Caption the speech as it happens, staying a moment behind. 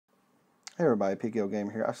Hey everybody, PKO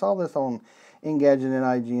Gamer here. I saw this on Engadget and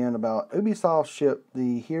IGN about Ubisoft shipped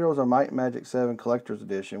the Heroes of Might and Magic 7 Collector's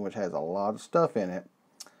Edition, which has a lot of stuff in it,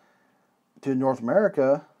 to North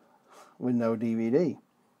America with no DVD.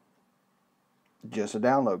 Just a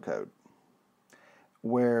download code.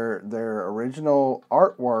 Where their original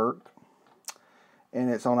artwork, and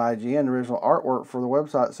it's on IGN, the original artwork for the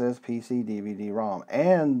website says PC DVD-ROM.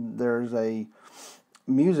 And there's a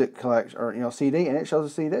music collection, or CD, and it shows a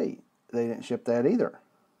CD. They didn't ship that either.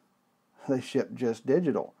 They shipped just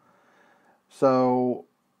digital. So,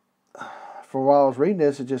 for a while I was reading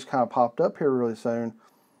this, it just kind of popped up here really soon.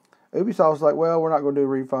 Ubisoft was like, well, we're not going to do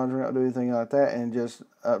refunds, we're not going to do anything like that, and just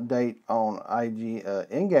update on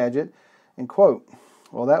Engadget, and quote,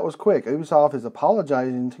 well, that was quick. Ubisoft is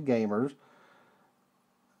apologizing to gamers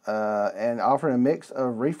and offering a mix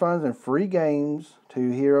of refunds and free games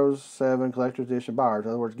to Heroes 7 Collector's Edition buyers. In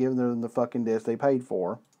other words, giving them the fucking disc they paid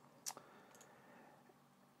for.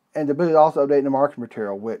 And to boot, also updating the marketing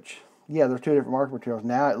material, which, yeah, there's two different marketing materials.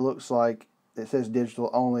 Now it looks like it says digital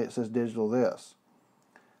only, it says digital this.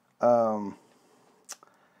 And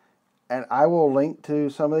I will link to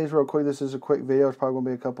some of these real quick. This is a quick video. It's probably going to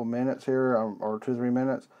be a couple minutes here, or 2 or 3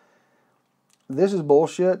 minutes. This is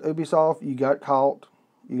bullshit, Ubisoft. You got caught.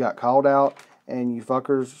 You got called out, and you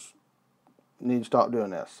fuckers need to stop doing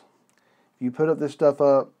this. If you put up this stuff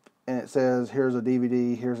up, and it says, here's a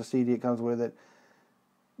DVD, here's a CD, it comes with it,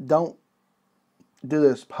 don't do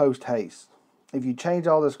this post-haste. If you change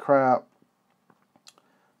all this crap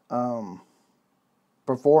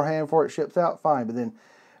beforehand before it ships out, fine. But then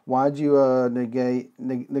why'd you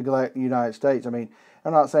neglect the United States? I mean,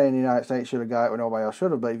 I'm not saying the United States should have got it when nobody else should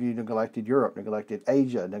have, but if you neglected Europe, neglected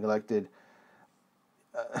Asia, neglected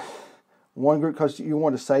one group because you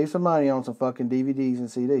want to save some money on some fucking DVDs and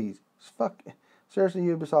CDs, seriously,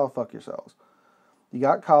 Ubisoft, fuck yourselves. You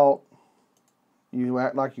got caught. You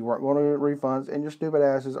act like you weren't going to get refunds, and your stupid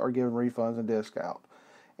asses are giving refunds and discs out.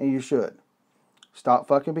 And you should. Stop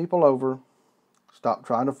fucking people over. Stop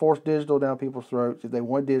trying to force digital down people's throats. If they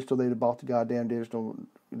want digital, they'd have bought the goddamn digital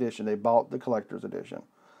edition. They bought the collector's edition.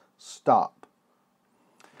 Stop.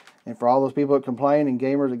 And for all those people that complain and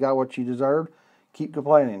gamers that got what you deserved, keep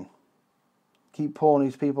complaining. Keep pulling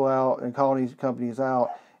these people out and calling these companies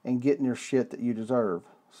out and getting your shit that you deserve.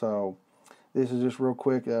 So, this is just real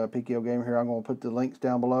quick, PKO Gamer here. I'm going to put the links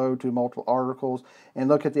down below to multiple articles. And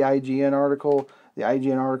look at the IGN article. The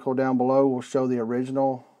IGN article down below will show the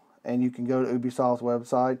original. And you can go to Ubisoft's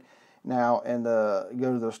website now and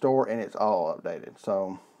go to the store, and it's all updated.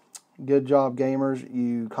 So, good job, gamers.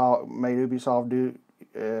 You made Ubisoft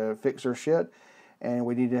fix their shit. And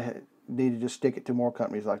we need to just stick it to more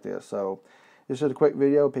companies like this. So, this is a quick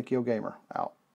video. PKO Gamer, out.